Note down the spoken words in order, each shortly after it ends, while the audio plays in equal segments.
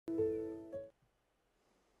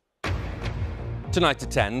Tonight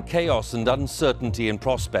at 10, chaos and uncertainty in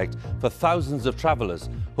prospect for thousands of travellers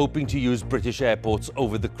hoping to use British airports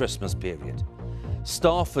over the Christmas period.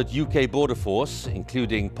 Staff at UK Border Force,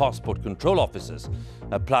 including passport control officers,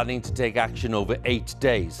 are planning to take action over 8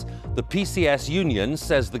 days. The PCS union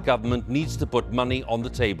says the government needs to put money on the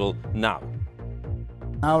table now.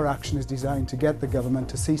 Our action is designed to get the government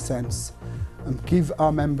to see sense and give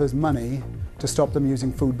our members money to stop them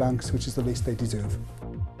using food banks, which is the least they deserve.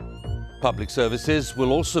 Public services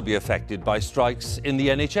will also be affected by strikes in the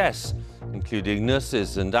NHS, including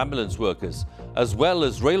nurses and ambulance workers, as well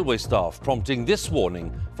as railway staff, prompting this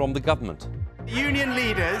warning from the government. Union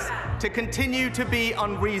leaders to continue to be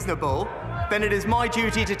unreasonable, then it is my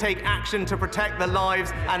duty to take action to protect the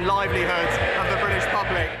lives and livelihoods of the British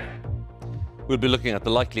public. We'll be looking at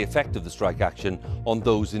the likely effect of the strike action on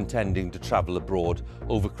those intending to travel abroad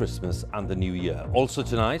over Christmas and the New Year. Also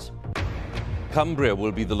tonight, Cumbria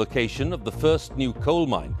will be the location of the first new coal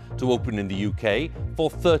mine to open in the UK for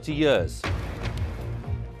 30 years.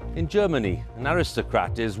 In Germany, an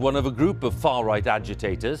aristocrat is one of a group of far-right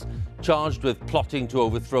agitators charged with plotting to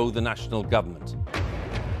overthrow the national government.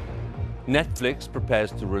 Netflix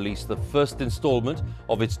prepares to release the first instalment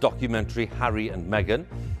of its documentary Harry and Meghan,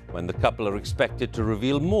 when the couple are expected to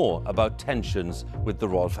reveal more about tensions with the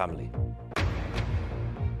royal family.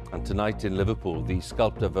 And tonight in Liverpool, the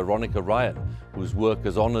sculptor Veronica Ryan, whose work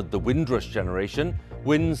has honoured the Windrush generation,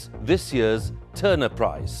 wins this year's Turner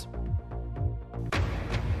Prize.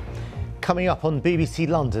 Coming up on BBC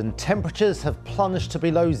London, temperatures have plunged to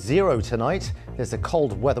below zero tonight. There's a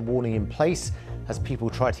cold weather warning in place as people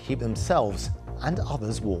try to keep themselves and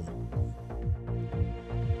others warm.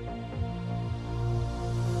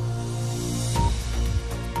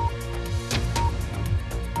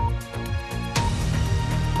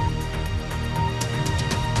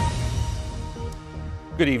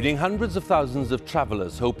 Good evening. Hundreds of thousands of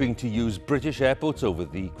travellers hoping to use British airports over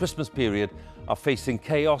the Christmas period are facing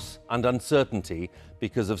chaos and uncertainty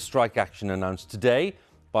because of strike action announced today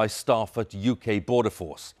by staff at UK Border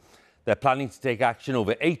Force. They're planning to take action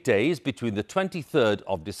over 8 days between the 23rd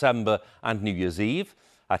of December and New Year's Eve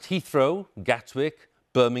at Heathrow, Gatwick,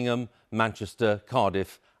 Birmingham, Manchester,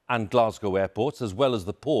 Cardiff and Glasgow airports, as well as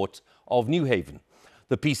the port of Newhaven.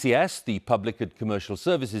 The PCS, the Public and Commercial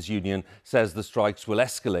Services Union, says the strikes will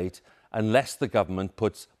escalate unless the government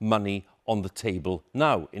puts money on the table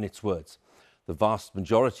now, in its words. The vast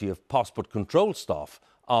majority of passport control staff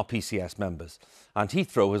are PCS members, and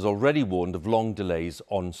Heathrow has already warned of long delays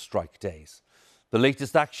on strike days. The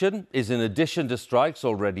latest action is in addition to strikes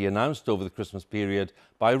already announced over the Christmas period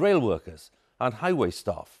by rail workers and highway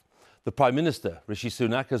staff. The Prime Minister, Rishi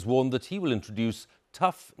Sunak, has warned that he will introduce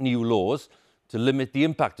tough new laws to limit the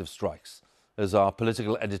impact of strikes, as our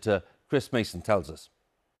political editor Chris Mason tells us.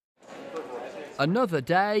 Another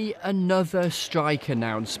day, another strike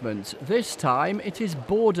announcement. This time it is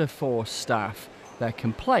Border Force staff. Their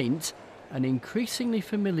complaint, an increasingly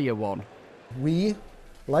familiar one. We,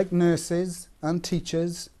 like nurses and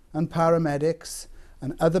teachers and paramedics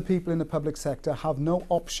and other people in the public sector, have no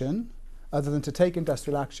option other than to take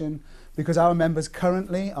industrial action because our members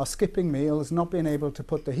currently are skipping meals, not being able to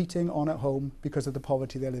put the heating on at home because of the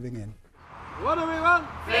poverty they're living in. What do we want?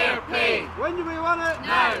 Fair pay. When do we want it?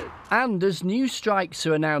 Now. And as new strikes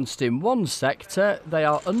are announced in one sector, they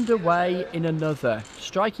are underway in another.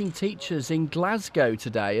 Striking teachers in Glasgow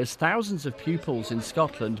today as thousands of pupils in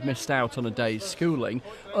Scotland missed out on a day's schooling.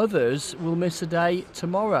 Others will miss a day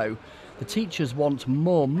tomorrow. The teachers want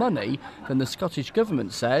more money than the Scottish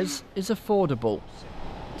Government says is affordable.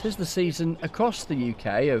 'Tis the season across the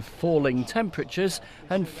UK of falling temperatures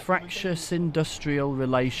and fractious industrial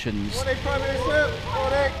relations. Morning, Prime Minister.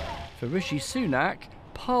 Morning. For Rishi Sunak,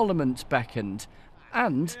 Parliament beckoned,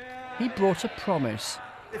 and he brought a promise.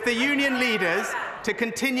 If the union leaders to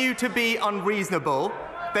continue to be unreasonable,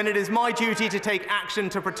 then it is my duty to take action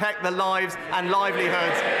to protect the lives and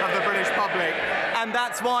livelihoods of the British public. And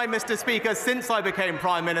that's why, Mr. Speaker, since I became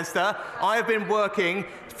Prime Minister, I have been working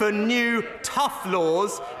for new, tough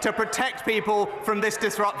laws to protect people from this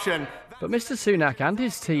disruption. But Mr. Sunak and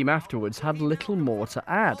his team afterwards had little more to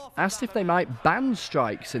add. Asked if they might ban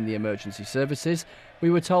strikes in the emergency services, we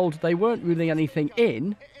were told they weren't ruling anything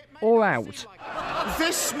in or out.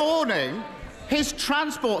 This morning, his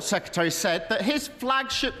Transport Secretary said that his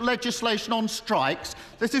flagship legislation on strikes,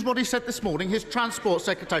 this is what he said this morning, his Transport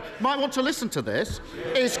Secretary, you might want to listen to this,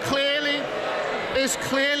 is clearly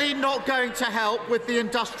not going to help with the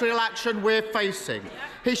industrial action we're facing.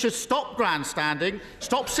 He should stop grandstanding,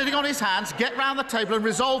 stop sitting on his hands, get round the table and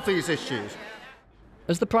resolve these issues.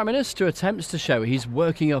 As the Prime Minister attempts to show he's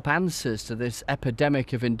working up answers to this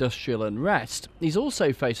epidemic of industrial unrest, he's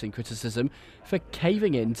also facing criticism for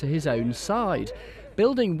caving in to his own side.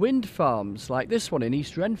 Building wind farms like this one in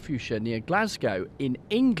East Renfrewshire near Glasgow in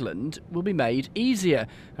England will be made easier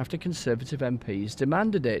after Conservative MPs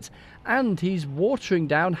demanded it. And he's watering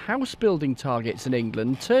down house building targets in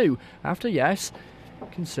England too, after, yes,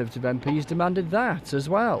 Conservative MPs demanded that as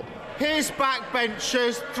well. His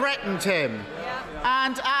backbenchers threatened him.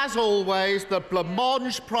 And as always, the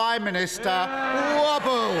blancmange Prime Minister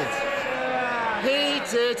wobbled. He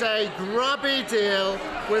did a grubby deal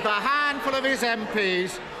with a handful of his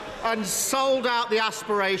MPs and sold out the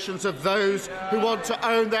aspirations of those who want to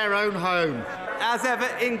own their own home. As ever,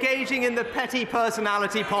 engaging in the petty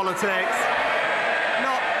personality politics,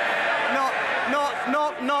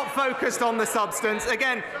 not focused on the substance.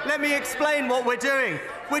 Again, let me explain what we're doing.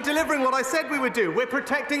 We're delivering what I said we would do. We're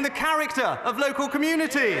protecting the character of local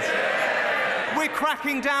communities. We're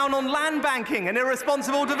cracking down on land banking and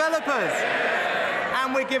irresponsible developers.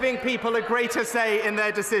 And we're giving people a greater say in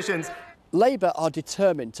their decisions. Labour are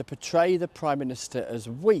determined to portray the Prime Minister as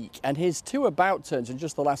weak, and his two about-turns in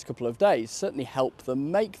just the last couple of days certainly helped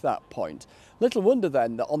them make that point. Little wonder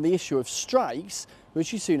then that on the issue of strikes,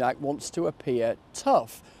 Rishi Sunak wants to appear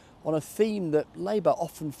tough on a theme that Labour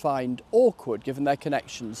often find awkward given their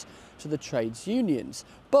connections to the trades unions.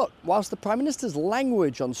 But whilst the Prime Minister's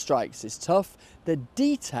language on strikes is tough, the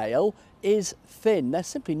detail is thin. They're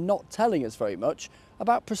simply not telling us very much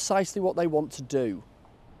about precisely what they want to do.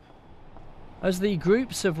 As the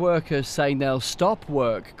groups of workers saying they'll stop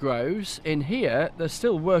work grows, in here they're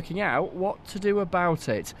still working out what to do about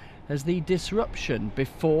it as the disruption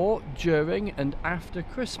before, during and after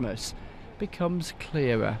Christmas becomes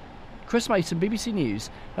clearer. Chris Mason, BBC News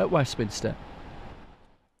at Westminster.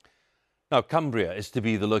 Now, Cumbria is to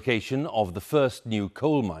be the location of the first new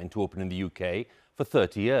coal mine to open in the UK for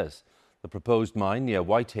 30 years. The proposed mine near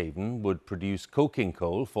Whitehaven would produce coking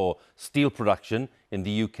coal for steel production in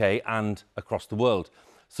the UK and across the world.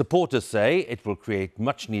 Supporters say it will create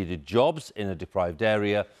much-needed jobs in a deprived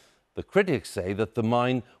area. The critics say that the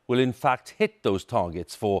mine will in fact hit those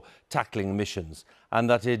targets for tackling emissions and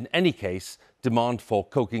that in any case, demand for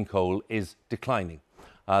coking coal is declining.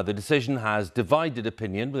 The decision has divided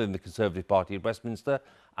opinion within the Conservative Party at Westminster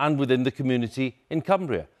and within the community in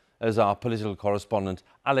Cumbria, as our political correspondent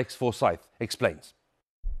Alex Forsyth explains.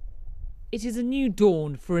 It is a new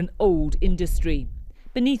dawn for an old industry.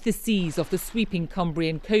 Beneath the seas off the sweeping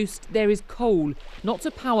Cumbrian coast, there is coal, not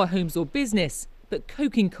to power homes or business, but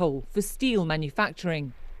coking coal for steel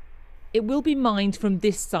manufacturing. It will be mined from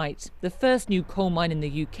this site, the first new coal mine in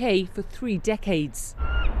the UK for 3 decades.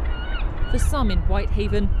 For some in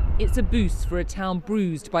Whitehaven, it's a boost for a town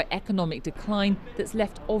bruised by economic decline that's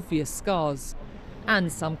left obvious scars.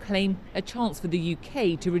 And some claim a chance for the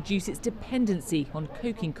UK to reduce its dependency on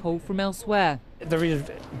coking coal from elsewhere. There is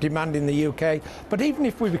demand in the UK, but even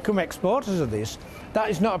if we become exporters of this,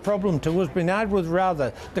 that is not a problem to us. But I would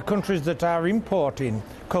rather the countries that are importing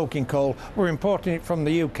coking coal were importing it from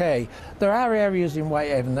the UK. There are areas in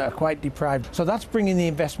Whitehaven that are quite deprived, so that's bringing the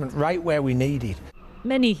investment right where we need it.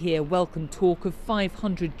 Many here welcome talk of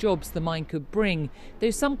 500 jobs the mine could bring,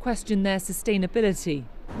 though some question their sustainability.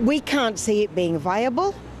 We can't see it being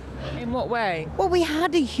viable. In what way? Well, we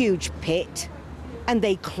had a huge pit and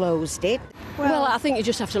they closed it. Well, I think you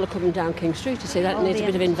just have to look up and down King Street to see that needs a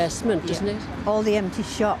bit of investment, doesn't it? All the empty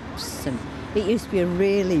shops, and it used to be a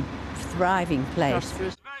really thriving place.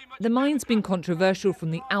 The mine's been controversial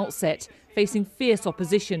from the outset, facing fierce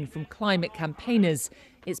opposition from climate campaigners.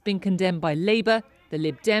 It's been condemned by Labour, the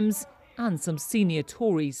Lib Dems and some senior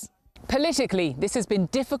Tories. Politically, this has been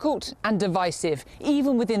difficult and divisive,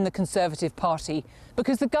 even within the Conservative Party,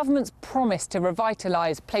 because the government's promise to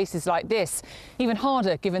revitalise places like this, even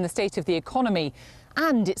harder given the state of the economy,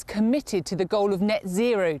 and it's committed to the goal of net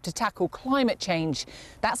zero to tackle climate change.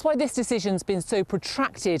 That's why this decision's been so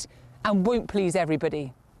protracted and won't please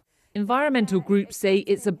everybody. Environmental groups say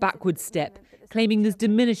it's a backward step, claiming there's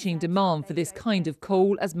diminishing demand for this kind of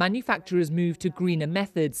coal as manufacturers move to greener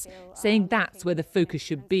methods, saying that's where the focus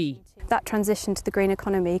should be. That transition to the green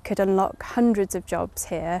economy could unlock hundreds of jobs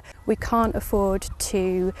here. We can't afford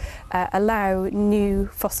to allow new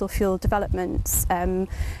fossil fuel developments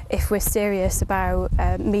if we're serious about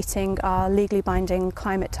meeting our legally binding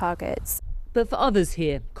climate targets. But for others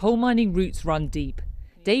here, coal mining roots run deep.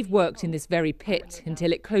 Dave worked in this very pit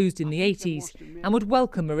until it closed in the 80s and would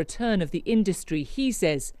welcome a return of the industry he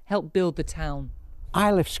says helped build the town.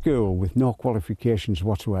 I left school with no qualifications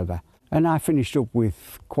whatsoever, and I finished up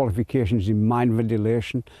with qualifications in mine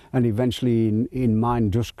ventilation and eventually in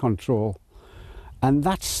mine dust control. And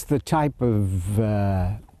that's the type of,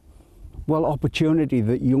 opportunity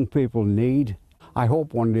that young people need. I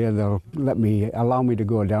hope one day they'll allow me to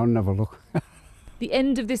go down and have a look. The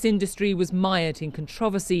end of this industry was mired in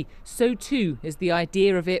controversy. So too is the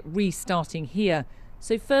idea of it restarting here.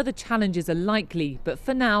 So further challenges are likely, but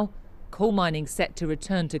for now, coal mining set to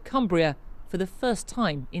return to Cumbria for the first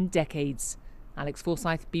time in decades. Alex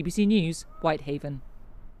Forsyth, BBC News, Whitehaven.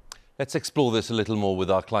 Let's explore this a little more with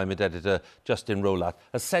our climate editor, Justin Rowlatt.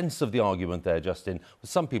 A sense of the argument there, Justin, with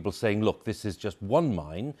some people saying, look, this is just one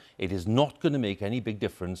mine. It is not going to make any big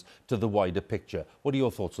difference to the wider picture. What are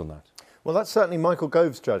your thoughts on that? Well, that's certainly Michael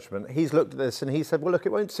Gove's judgment. He's looked at this and he said, well, look,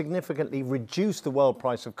 it won't significantly reduce the world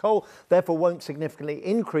price of coal, therefore won't significantly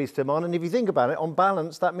increase demand. And if you think about it, on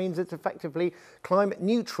balance, that means it's effectively climate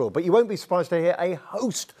neutral. But you won't be surprised to hear a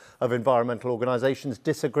host of environmental organisations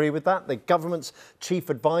disagree with that. The government's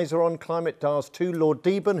chief advisor on climate, DARS 2, Lord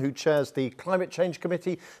Deben, who chairs the Climate Change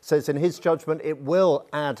Committee, says in his judgment it will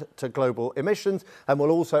add to global emissions and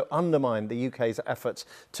will also undermine the UK's efforts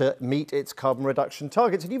to meet its carbon reduction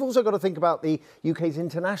targets. And you've also got to think about the UK's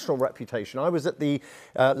international reputation. I was at the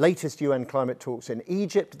latest UN climate talks in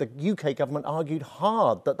Egypt. The UK government argued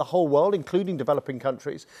hard that the whole world, including developing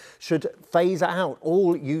countries, should phase out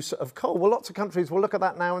all use of coal. Well, lots of countries will look at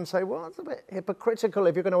that now and say, well, that's a bit hypocritical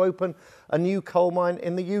if you're going to open a new coal mine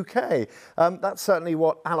in the UK. That's certainly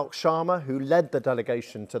what Alok Sharma, who led the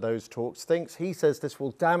delegation to those talks, thinks. He says this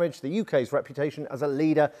will damage the UK's reputation as a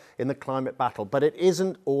leader in the climate battle. But it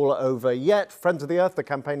isn't all over yet. Friends of the Earth, the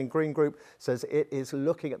campaigning Green Group, says it is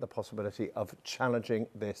looking at the possibility of challenging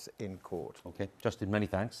this in court. OK, Justin, many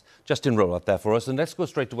thanks. Justin Rowlatt there for us. And let's go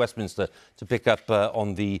straight to Westminster to pick up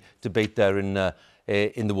on the debate there in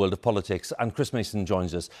the world of politics. And Chris Mason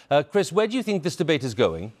joins us. Chris, where do you think this debate is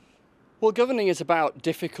going? Well, governing is about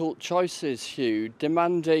difficult choices, Huw,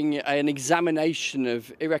 demanding an examination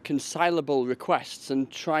of irreconcilable requests and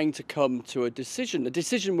trying to come to a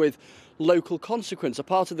decision with local consequence, a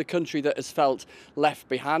part of the country that has felt left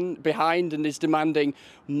behind and is demanding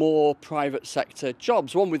more private sector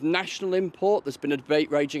jobs. One with national import. There's been a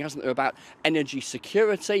debate raging, hasn't there, about energy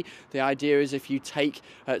security. The idea is if you take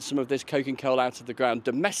some of this coking coal out of the ground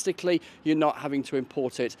domestically, you're not having to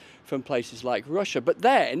import it from places like Russia. But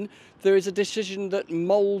then there is a decision that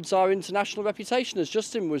moulds our international reputation, as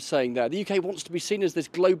Justin was saying there. The UK wants to be seen as this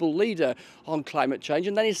global leader on climate change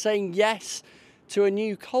and then is saying yes to a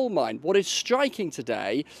new coal mine. What is striking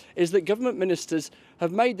today is that government ministers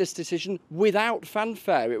have made this decision without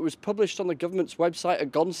fanfare. It was published on the government's website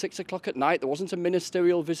at gone 6 o'clock at night. There wasn't a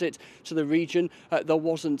ministerial visit to the region. There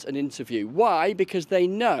wasn't an interview. Why? Because they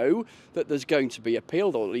know that there's going to be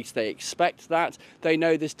appeal, or at least they expect that. They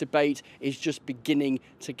know this debate is just beginning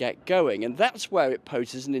to get going. And that's where it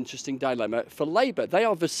poses an interesting dilemma for Labour. They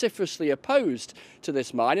are vociferously opposed to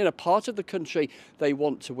this mine in a part of the country they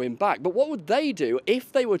want to win back. But what would they do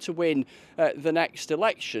if they were to win the next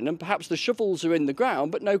election and perhaps the shovels are in the ground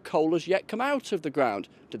but no coal has yet come out of the ground?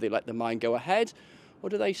 Do they let the mine go ahead or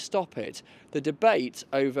do they stop it? The debate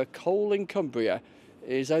over coal in Cumbria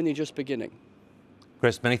is only just beginning.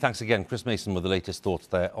 Chris, many thanks again. Chris Mason with the latest thoughts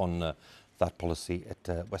there on that policy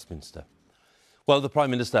at Westminster. Well, the Prime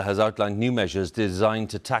Minister has outlined new measures designed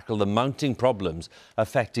to tackle the mounting problems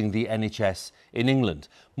affecting the NHS in England.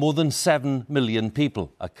 More than 7 million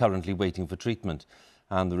people are currently waiting for treatment,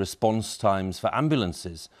 and the response times for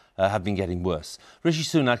ambulances have been getting worse. Rishi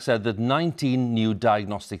Sunak said that 19 new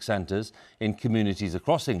diagnostic centres in communities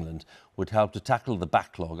across England would help to tackle the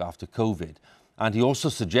backlog after COVID. And he also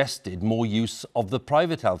suggested more use of the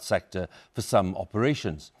private health sector for some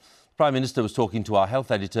operations. The Prime Minister was talking to our health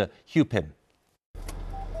editor, Huw Edwards.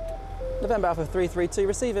 November Alpha 332,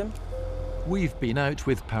 receive him. We've been out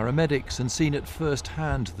with paramedics and seen at first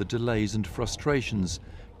hand the delays and frustrations.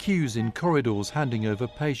 Queues in corridors handing over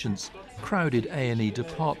patients, crowded A&E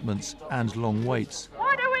departments and long waits.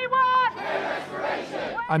 What do we want?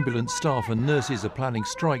 Ambulance staff and nurses are planning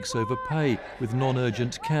strikes over pay, with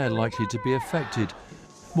non-urgent care likely to be affected.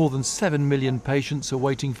 More than 7 million patients are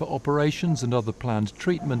waiting for operations and other planned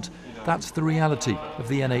treatment. That's the reality of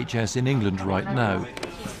the NHS in England right now.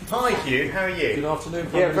 Hi Huw, how are you? Good afternoon,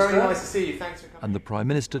 Prime Minister. Very nice to see you, thanks for coming. And the Prime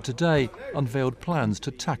Minister today unveiled plans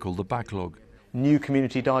to tackle the backlog. New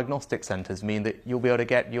community diagnostic centres mean that you'll be able to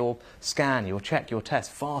get your scan, your check, your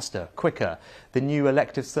test faster, quicker. The new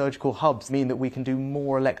elective surgical hubs mean that we can do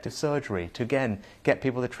more elective surgery to, again, get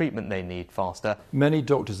people the treatment they need faster. Many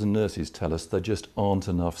doctors and nurses tell us there just aren't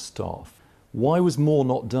enough staff. Why was more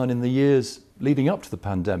not done in the years leading up to the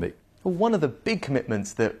pandemic? Well, one of the big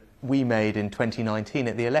commitments that we made in 2019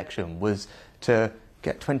 at the election was to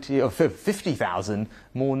get 20 or 50,000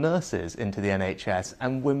 more nurses into the NHS,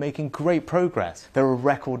 and we're making great progress. There are a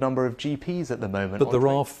record number of GPs at the moment. But there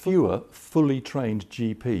are fewer fully trained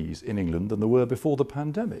GPs in England than there were before the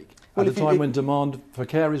pandemic, at a time when demand for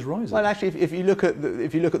care is rising. Well, actually, if you look at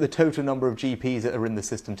the total number of GPs that are in the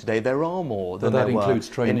system today, there are more than there were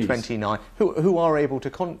in 29 who are able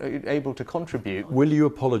to contribute. Will you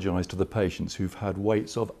apologise to the patients who've had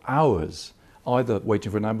waits of hours, either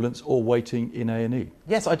waiting for an ambulance or waiting in A&E?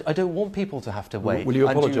 Yes, I don't want people to have to wait. Will you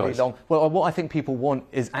apologise? Well, what I think people want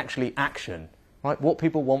is actually action. Right? What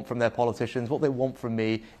people want from their politicians, what they want from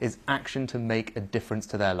me, is action to make a difference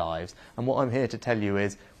to their lives. And what I'm here to tell you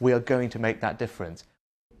is we are going to make that difference.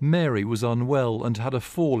 Mary was unwell and had a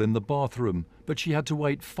fall in the bathroom, but she had to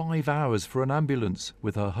wait 5 hours for an ambulance,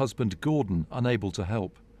 with her husband Gordon unable to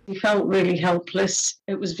help. We felt really helpless.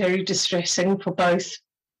 It was very distressing for both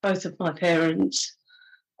of my parents,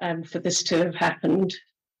 for this to have happened,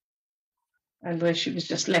 and where she was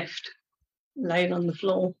just left laying on the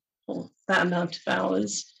floor for that amount of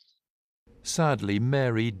hours. Sadly,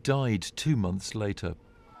 Mary died 2 months later.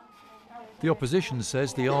 The opposition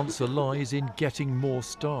says the answer lies in getting more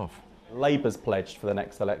staff. Labour's pledged for the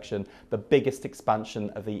next election the biggest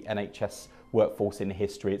expansion of the NHS workforce in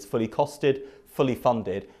history. It's fully costed, fully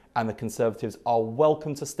funded, and the Conservatives are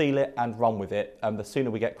welcome to steal it and run with it. The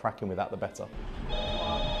sooner we get cracking with that, the better.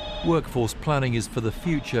 Workforce planning is for the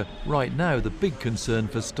future. Right now, the big concern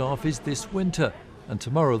for staff is this winter. And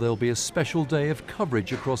tomorrow there'll be a special day of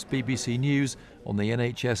coverage across BBC News on the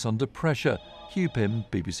NHS under pressure. Huw Pym,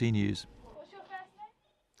 BBC News.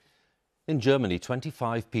 In Germany,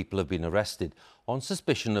 25 people have been arrested on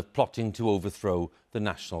suspicion of plotting to overthrow the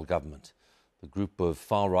national government. The group of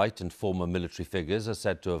far-right and former military figures are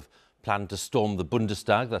said to have planned to storm the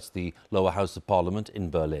Bundestag, that's the lower house of parliament in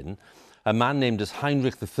Berlin. A man named as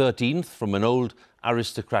Heinrich XIII from an old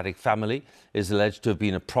aristocratic family is alleged to have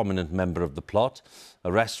been a prominent member of the plot.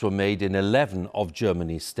 Arrests were made in 11 of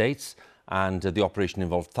Germany's states, and the operation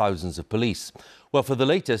involved thousands of police. Well, for the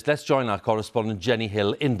latest, let's join our correspondent Jenny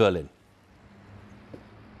Hill in Berlin.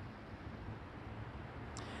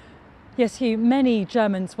 Yes, Huw, many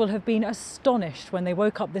Germans will have been astonished when they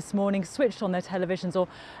woke up this morning, switched on their televisions or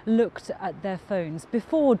looked at their phones.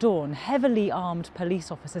 Before dawn, heavily armed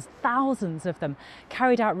police officers, thousands of them,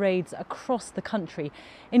 carried out raids across the country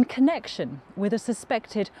in connection with a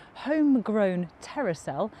suspected homegrown terror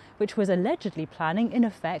cell, which was allegedly planning, in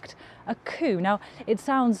effect, a coup. Now, it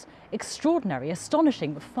sounds extraordinary,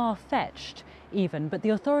 astonishing, far-fetched even, but the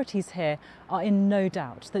authorities here are in no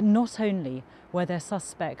doubt that not only were their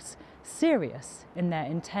suspects serious in their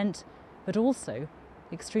intent, but also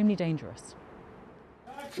extremely dangerous.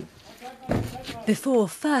 Before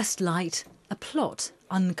first light, a plot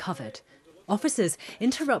uncovered. Officers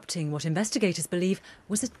interrupting what investigators believe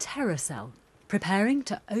was a terror cell, preparing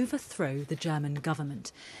to overthrow the German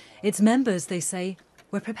government. Its members, they say,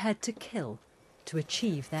 were prepared to kill to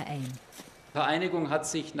achieve their aim. According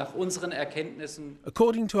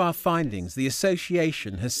to our findings, the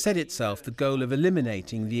association has set itself the goal of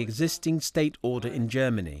eliminating the existing state order in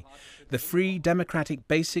Germany, the free democratic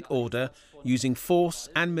basic order, using force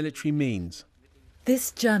and military means.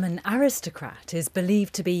 This German aristocrat is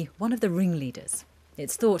believed to be one of the ringleaders.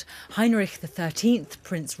 It's thought Heinrich XIII,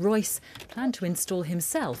 Prince Royce, planned to install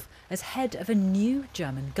himself as head of a new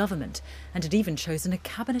German government and had even chosen a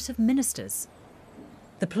cabinet of ministers.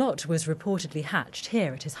 The plot was reportedly hatched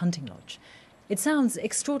here at his hunting lodge. It sounds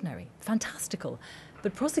extraordinary, fantastical,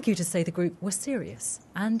 but prosecutors say the group were serious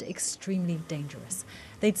and extremely dangerous.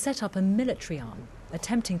 They'd set up a military arm,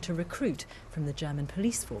 attempting to recruit from the German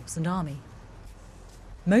police force and army.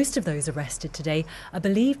 Most of those arrested today are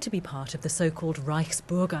believed to be part of the so-called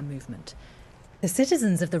Reichsbürger movement. The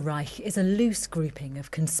Citizens of the Reich is a loose grouping of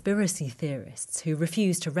conspiracy theorists who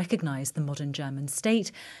refuse to recognise the modern German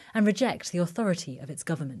state and reject the authority of its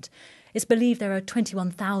government. It's believed there are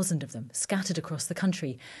 21,000 of them scattered across the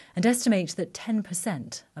country and estimate that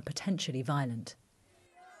 10% are potentially violent.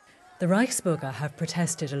 The Reichsbürger have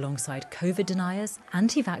protested alongside COVID deniers,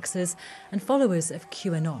 anti-vaxxers and followers of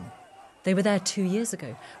QAnon. They were there 2 years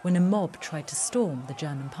ago when a mob tried to storm the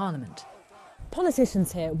German parliament.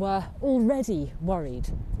 Politicians here were already worried.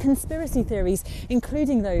 Conspiracy theories,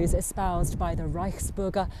 including those espoused by the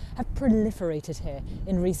Reichsbürger, have proliferated here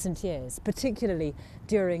in recent years, particularly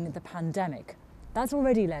during the pandemic. That's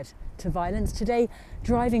already led to violence today,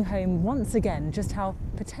 driving home once again just how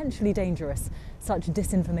potentially dangerous such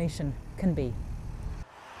disinformation can be.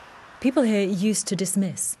 People here used to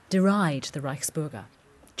dismiss, deride the Reichsbürger.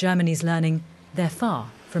 Germany's learning they're far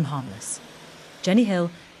from harmless. Jenny Hill,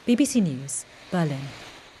 BBC News, Berlin.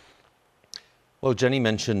 Well, Jenny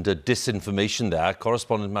mentioned disinformation there.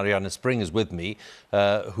 Correspondent Mariana Spring is with me,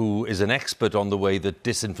 who is an expert on the way that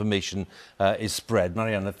disinformation is spread.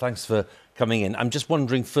 Mariana, thanks for coming in. I'm just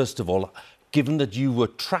wondering, first of all, given that you were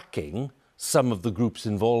tracking some of the groups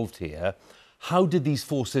involved here, how did these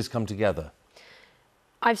forces come together?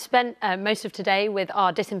 I've spent most of today with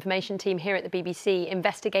our disinformation team here at the BBC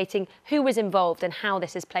investigating who was involved and how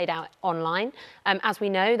this has played out online. As we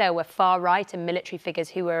know, there were far-right and military figures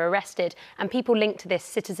who were arrested and people linked to this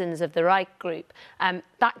Citizens of the Right group.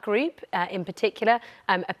 That group in particular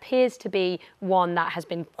appears to be one that has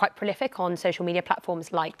been quite prolific on social media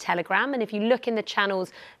platforms like Telegram. And if you look in the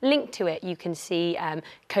channels linked to it, you can see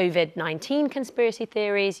COVID-19 conspiracy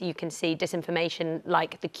theories, you can see disinformation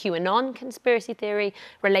like the QAnon conspiracy theory,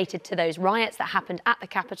 related to those riots that happened at the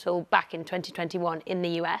Capitol back in 2021 in the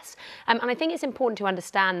US. And I think it's important to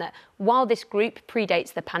understand that while this group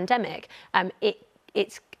predates the pandemic,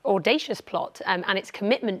 its audacious plot and its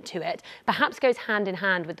commitment to it perhaps goes hand in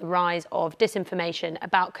hand with the rise of disinformation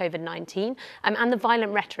about COVID-19 and the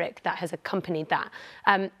violent rhetoric that has accompanied that.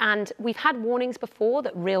 And we've had warnings before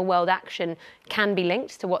that real-world action can be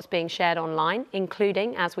linked to what's being shared online,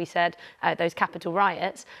 including, as we said, those Capitol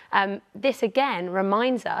riots. This again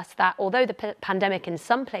reminds us that although the pandemic in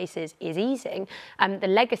some places is easing, the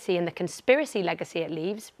legacy and the conspiracy legacy it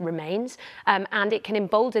leaves remains, and it can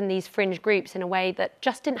embolden these fringe groups in a way that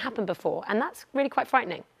just didn't happen before, and that's really quite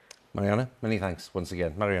frightening. Mariana, many thanks once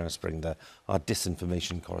again. Mariana Spring there, our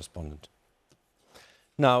disinformation correspondent.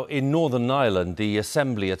 Now, in Northern Ireland, the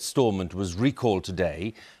Assembly at Stormont was recalled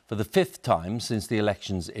today for the 5th time since the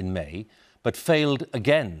elections in May, but failed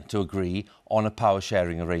again to agree on a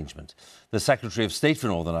power-sharing arrangement. The Secretary of State for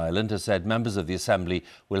Northern Ireland has said members of the Assembly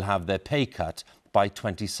will have their pay cut by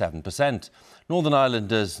 27%. Northern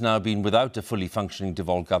Ireland has now been without a fully functioning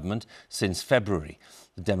devolved government since February.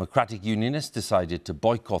 The Democratic Unionists decided to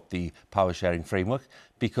boycott the power-sharing framework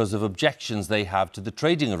because of objections they have to the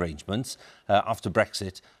trading arrangements after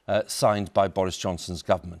Brexit signed by Boris Johnson's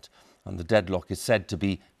government. And the deadlock is said to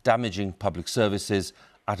be damaging public services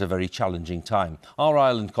at a very challenging time. Our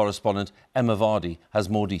Ireland correspondent Emma Vardy has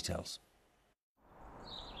more details.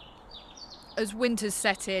 As winter's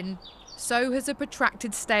set in, so has a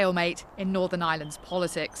protracted stalemate in Northern Ireland's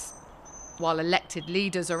politics. While elected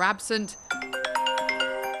leaders are absent,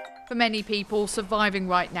 for many people, surviving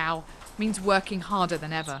right now means working harder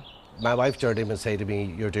than ever. My wife Jodie would say to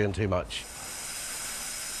me, "You're doing too much."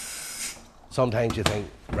 Sometimes you think,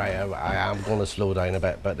 right, I am going to slow down a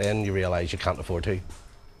bit, but then you realise you can't afford to.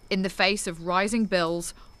 In the face of rising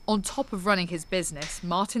bills, on top of running his business,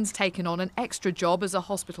 Martin's taken on an extra job as a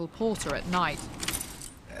hospital porter at night.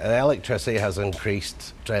 The electricity has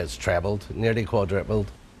increased, it's trebled, nearly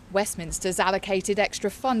quadrupled. Westminster's allocated extra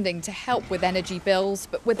funding to help with energy bills,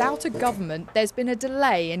 but without a government, there's been a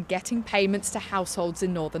delay in getting payments to households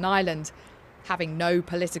in Northern Ireland. Having no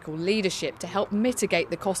political leadership to help mitigate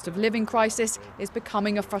the cost of living crisis is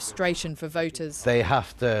becoming a frustration for voters. They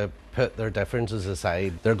have to put their differences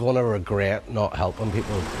aside. They're going to regret not helping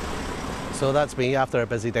people. So that's me after a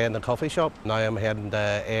busy day in the coffee shop. Now I'm heading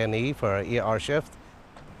to A&E for an 8-hour shift.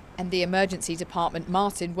 And the emergency department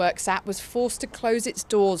Martin works at was forced to close its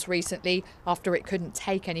doors recently after it couldn't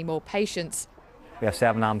take any more patients. We have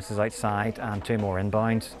 7 ambulances outside and 2 more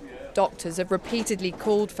inbound. Doctors have repeatedly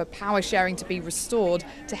called for power sharing to be restored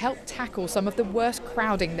to help tackle some of the worst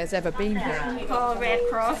crowding there's ever been here. Oh, Red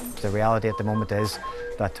Cross. The reality at the moment is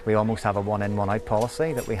that we almost have a one-in, one-out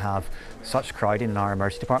policy, that we have such crowding in our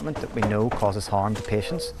emergency department that we know causes harm to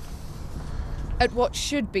patients. At what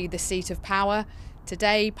should be the seat of power,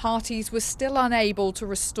 today parties were still unable to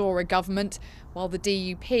restore a government, while the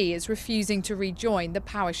DUP is refusing to rejoin the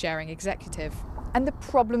power sharing executive. And the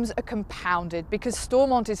problems are compounded because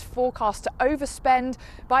Stormont is forecast to overspend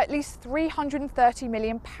by at least £330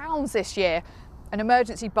 million this year. An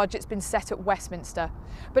emergency budget's been set at Westminster,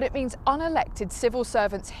 but it means unelected civil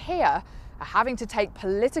servants here are having to take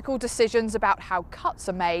political decisions about how cuts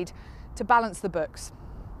are made to balance the books.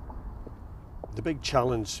 The big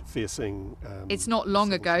challenge facing... It's not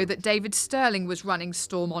long ago that David Stirling was running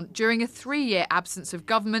Stormont during a 3-year absence of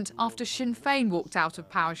government after Sinn Féin walked out of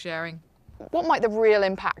power sharing. What might the real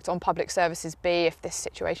impact on public services be if this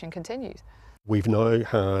situation continues? We've now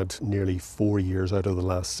had nearly 4 years out of the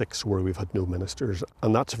last 6 where we've had no ministers,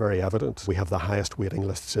 and that's very evident. We have the highest waiting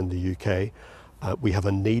lists in the UK. We have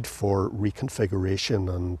a need for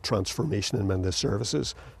reconfiguration and transformation in many of the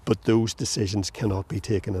services, but those decisions cannot be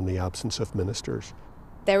taken in the absence of ministers.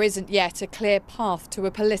 There isn't yet a clear path to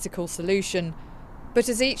a political solution. But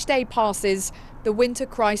as each day passes, the winter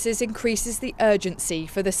crisis increases the urgency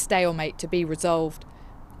for the stalemate to be resolved.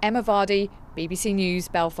 Emma Vardy, BBC News,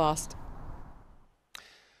 Belfast.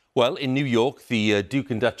 Well, in New York, the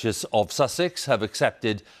Duke and Duchess of Sussex have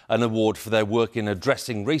accepted an award for their work in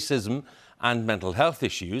addressing racism and mental health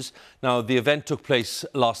issues. Now, the event took place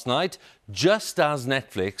last night, just as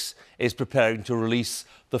Netflix is preparing to release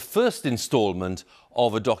the first instalment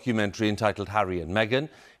of a documentary entitled Harry and Meghan,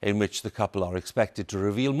 in which the couple are expected to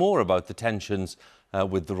reveal more about the tensions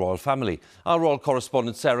with the royal family. Our royal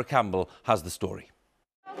correspondent Sarah Campbell has the story.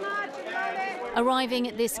 Arriving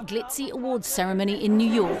at this glitzy awards ceremony in New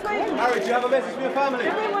York. Harry, do you have a message for your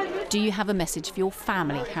family? Do you have a message for your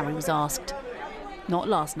family? Harry was asked. Not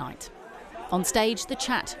last night. On stage, the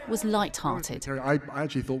chat was light-hearted. I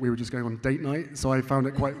actually thought we were just going on date night, so I found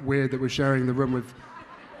it quite weird that we're sharing the room with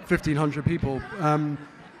 1,500 people.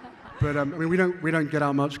 But I mean, we don't get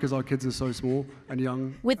out much because our kids are so small and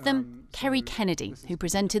young. With them, Kerry Kennedy, who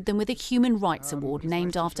presented them with a Human Rights Award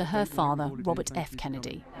named after her father, Robert F.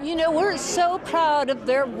 Kennedy. You know, we're so proud of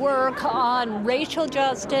their work on racial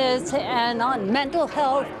justice and on mental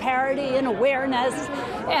health parity and awareness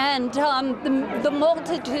and the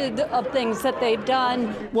multitude of things that they've done.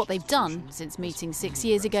 What they've done since meeting 6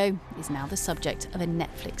 years ago is now the subject of a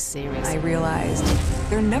Netflix series. I realized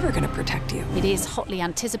they're never going to protect you. It is hotly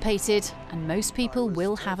anticipated, and most people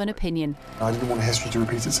will have an opinion. I didn't want history to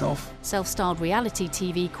repeat itself. Self-styled reality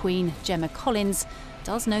TV queen Gemma Collins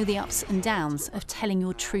does know the ups and downs of telling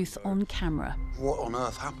your truth on camera. What on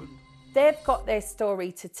earth happened? They've got their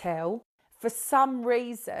story to tell. For some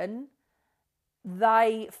reason,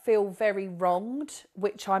 they feel very wronged,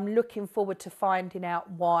 which I'm looking forward to finding out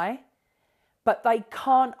why. But they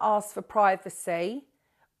can't ask for privacy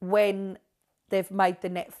when they've made the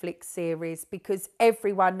Netflix series, because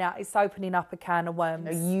everyone now is opening up a can of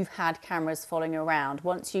worms. You've had cameras following around.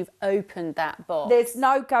 Once you've opened that box... There's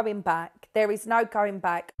no going back. There is no going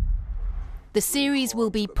back. The series will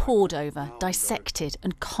be pored over, dissected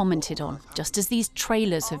and commented on, just as these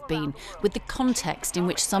trailers have been, with the context in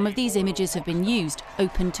which some of these images have been used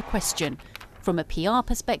open to question. From a PR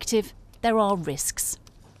perspective, there are risks.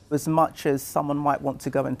 As much as someone might want to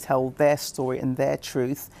go and tell their story and their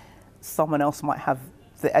truth, someone else might have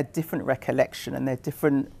a different recollection and their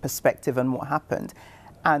different perspective on what happened.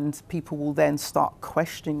 And people will then start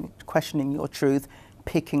questioning your truth,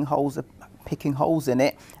 picking holes in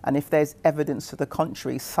it. And if there's evidence to the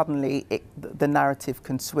contrary, suddenly the narrative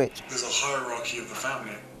can switch. There's a hierarchy of the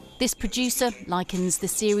family. This producer likens the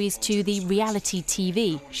series to the reality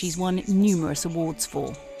TV she's won numerous awards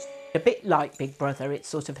for. A bit like Big Brother, it's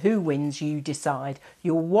sort of who wins, you decide.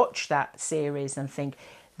 You'll watch that series and think,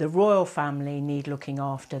 the royal family need looking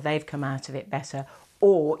after, they've come out of it better.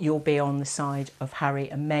 Or you'll be on the side of Harry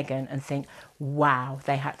and Meghan and think, wow,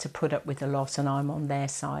 they had to put up with a lot and I'm on their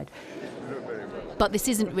side. But this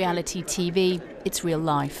isn't reality TV, it's real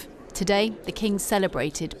life. Today, the King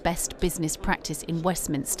celebrated best business practice in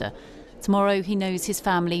Westminster. Tomorrow, he knows his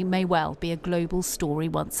family may well be a global story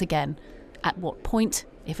once again. At what point,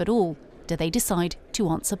 if at all, do they decide to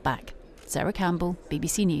answer back? Sarah Campbell,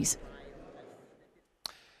 BBC News.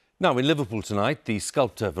 Now, in Liverpool tonight, the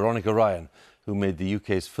sculptor Veronica Ryan, who made the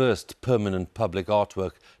UK's first permanent public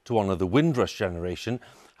artwork to honour the Windrush generation,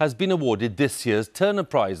 has been awarded this year's Turner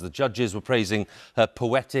Prize. The judges were praising her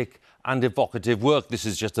poetic and evocative work. This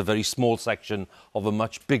is just a very small section of a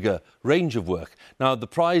much bigger range of work. Now, the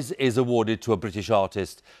prize is awarded to a British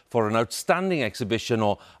artist for an outstanding exhibition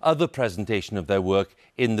or other presentation of their work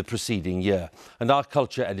in the preceding year. And our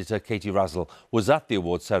culture editor, Katie Razzle, was at the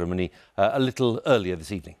award ceremony a little earlier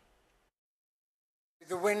this evening.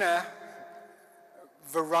 The winner,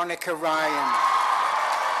 Veronica Ryan.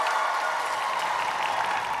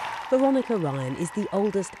 Veronica Ryan is the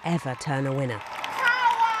oldest ever Turner winner.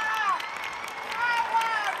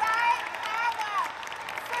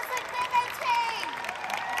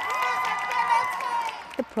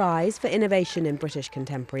 The prize for innovation in British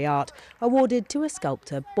contemporary art, awarded to a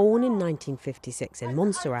sculptor born in 1956 in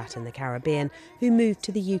Montserrat in the Caribbean, who moved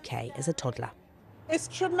to the UK as a toddler. It's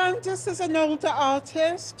tremendous as an older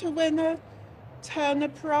artist to win a Turner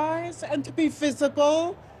Prize and to be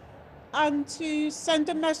visible and to send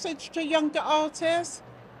a message to younger artists.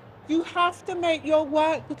 You have to make your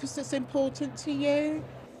work because it's important to you.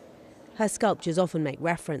 Her sculptures often make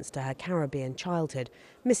reference to her Caribbean childhood,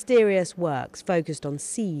 mysterious works focused on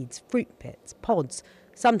seeds, fruit pits, pods,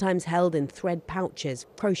 sometimes held in thread pouches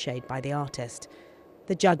crocheted by the artist.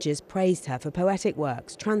 The judges praised her for poetic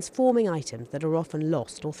works, transforming items that are often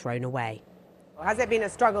lost or thrown away. Has it been a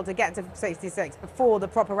struggle to get to 66 before the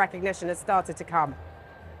proper recognition has started to come?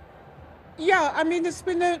 Yeah, I mean, it's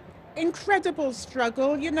been an incredible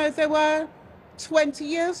struggle. You know, there were 20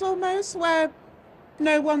 years almost where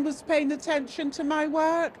no one was paying attention to my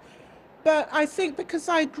work. But I think because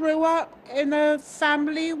I grew up in a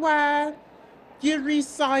family where you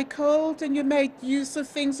recycled and you made use of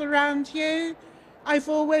things around you, I've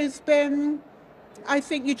always been, I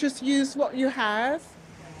think you just use what you have.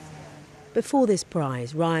 Before this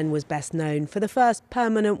prize, Ryan was best known for the first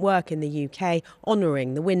permanent work in the UK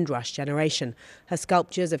honouring the Windrush generation. Her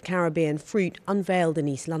sculptures of Caribbean fruit unveiled in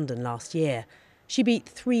East London last year. She beat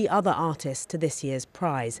 3 other artists to this year's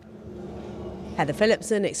prize. Heather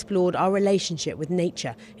Phillipson explored our relationship with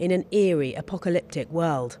nature in an eerie, apocalyptic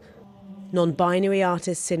world. Non-binary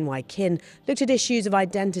artist Sinwai Kin looked at issues of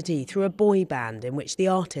identity through a boy band in which the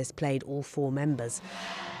artist played all 4 members.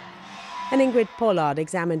 And Ingrid Pollard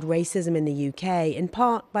examined racism in the UK, in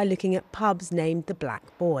part by looking at pubs named the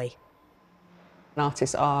Black Boy.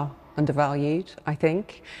 Artists are undervalued, I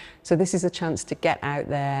think. So this is a chance to get out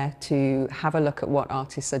there, to have a look at what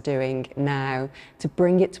artists are doing now, to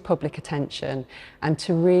bring it to public attention and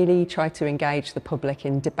to really try to engage the public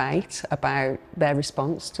in debate about their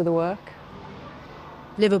response to the work.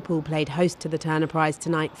 Liverpool played host to the Turner Prize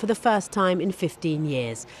tonight for the first time in 15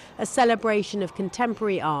 years, a celebration of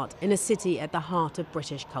contemporary art in a city at the heart of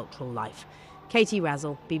British cultural life. Katie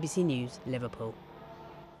Razzle, BBC News, Liverpool.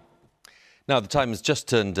 Now, the time has just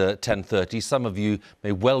turned 10:30. Some of you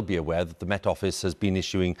may well be aware that the Met Office has been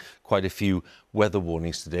issuing quite a few weather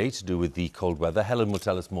warnings today to do with the cold weather. Helen will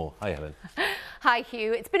tell us more. Hi, Helen. Hi,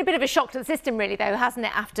 Hugh. It's been a bit of a shock to the system, really, though, hasn't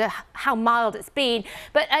it, after how mild it's been?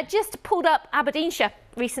 But just pulled up Aberdeenshire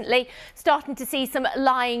recently, starting to see some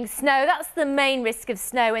lying snow. That's the main risk of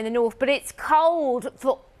snow in the north, but it's cold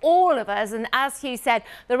for all of us. And as Hugh said,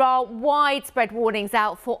 there are widespread warnings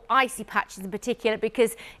out for icy patches in particular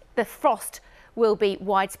because the frost will be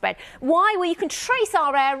widespread. Why? Well, you can trace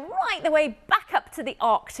our air right the way back up to the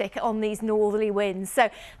Arctic on these northerly winds. So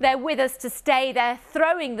they're with us to stay. They're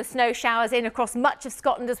throwing the snow showers in across much of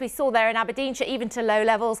Scotland, as we saw there in Aberdeenshire, even to low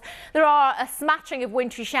levels. There are a smattering of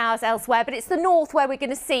wintry showers elsewhere, but it's the north where we're going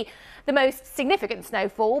to see the most significant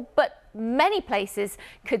snowfall. But many places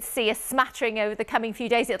could see a smattering over the coming few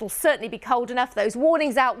days. It'll certainly be cold enough. Those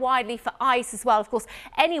warnings out widely for ice as well. Of course,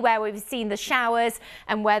 anywhere where we've seen the showers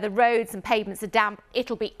and where the roads and pavements are damp,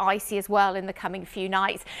 it'll be icy as well in the coming few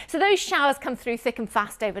nights. So those showers come through thick and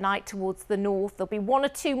fast overnight towards the north. There'll be 1 or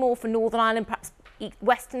 2 more for Northern Ireland, perhaps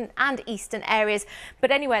western and eastern areas,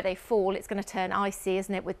 but anywhere they fall, it's going to turn icy,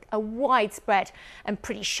 isn't it, with a widespread and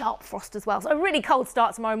pretty sharp frost as well. So a really cold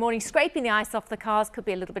start tomorrow morning, scraping the ice off the cars, could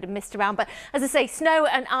be a little bit of mist around, but as I say, snow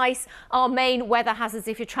and ice are main weather hazards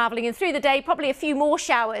if you're travelling, and through the day probably a few more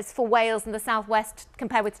showers for Wales and the southwest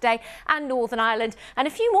compared with today, and Northern Ireland, and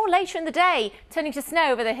a few more later in the day, turning to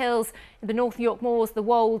snow over the hills in the North York Moors, the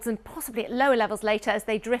Wolds, and possibly at lower levels later as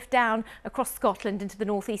they drift down across Scotland into the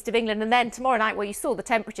northeast of England. And then tomorrow night, where you saw the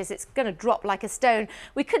temperatures, it's going to drop like a stone.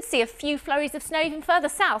 We could see a few flurries of snow even further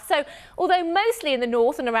south. So although mostly in the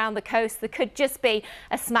north and around the coast, there could just be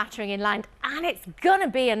a smattering inland, and it's going to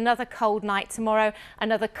be another cold night tomorrow,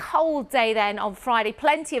 another cold day then on Friday.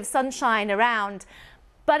 Plenty of sunshine around,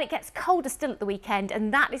 but it gets colder still at the weekend,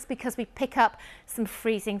 and that is because we pick up some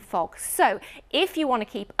freezing fog. So if you want to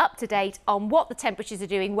keep up to date on what the temperatures are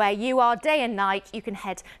doing where you are day and night, you can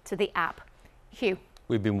head to the app. Hugh.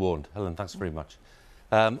 We've been warned. Helen, thanks very much.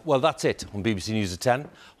 Well, that's it on BBC News at 10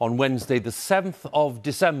 on Wednesday, the 7th of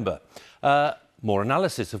December. More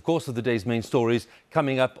analysis, of course, of the day's main stories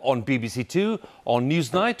coming up on BBC Two on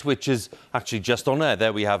Newsnight, which is actually just on air.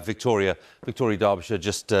 There we have Victoria Derbyshire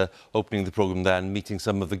just opening the programme there and meeting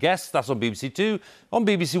some of the guests. That's on BBC Two. On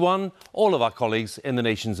BBC One, all of our colleagues in the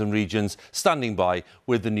nations and regions standing by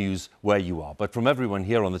with the news where you are. But from everyone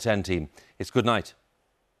here on the 10 team, it's good night.